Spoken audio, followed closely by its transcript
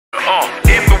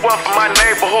If it weren't for my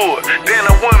neighborhood, then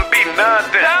I wouldn't be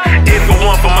nothing. If it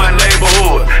weren't for my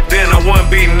neighborhood, then I wouldn't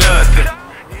be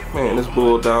nothing. Man, this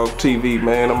Bulldog TV,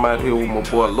 man. I'm out here with my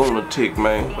boy Lunatic,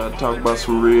 man. About to talk about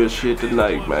some real shit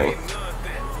tonight, man.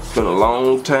 It's been a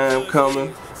long time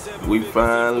coming. We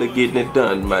finally getting it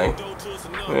done, man.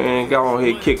 Man, go on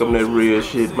ahead, kick them that real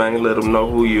shit, man. Let them know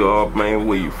who you are, man,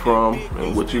 where you from,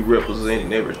 and what you represent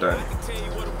and everything.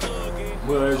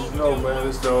 Well, as you know, man,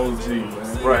 it's the OG,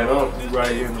 man. Right on.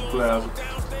 Right here in the plaza,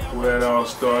 where it all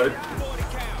started.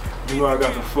 You know, I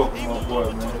got to fuck with my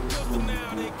boy, man. This is really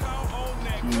good.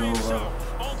 You know,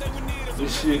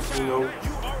 this shit, you know,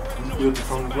 we built it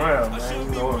from the ground, man.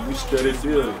 You know, and we steady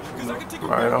building, you know.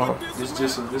 Right on.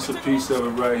 This a piece of it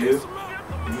right here.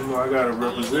 And, you know, I gotta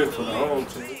represent for the home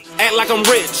team. Act like I'm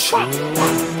rich.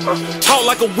 Talk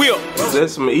like a whip. Is that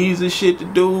some easy shit to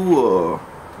do, or?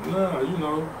 Nah, you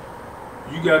know,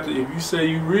 you got to, if you say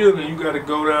you real, then you got to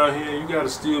go down here and you got to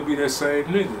still be that same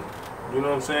nigga. You know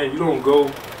what I'm saying? You don't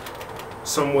go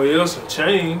somewhere else and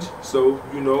change. So,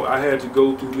 you know, I had to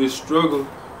go through this struggle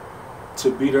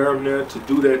to be down there to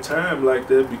do that time like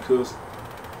that because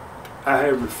I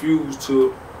had refused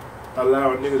to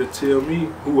allow a nigga to tell me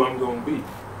who I'm going to be.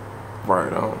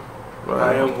 Right on. Right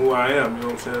I am who I am, you know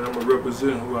what I'm saying? I'm going to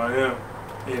represent who I am.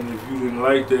 And if you didn't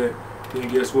like that, then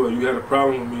guess what? You had a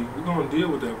problem with me. We're going to deal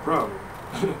with that problem.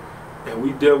 And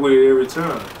we dealt with it every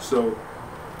time. So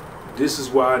this is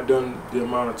why I done the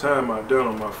amount of time I done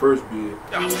on my first bid.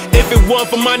 If it weren't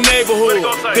for my neighborhood,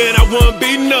 then I wouldn't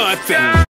be nothing.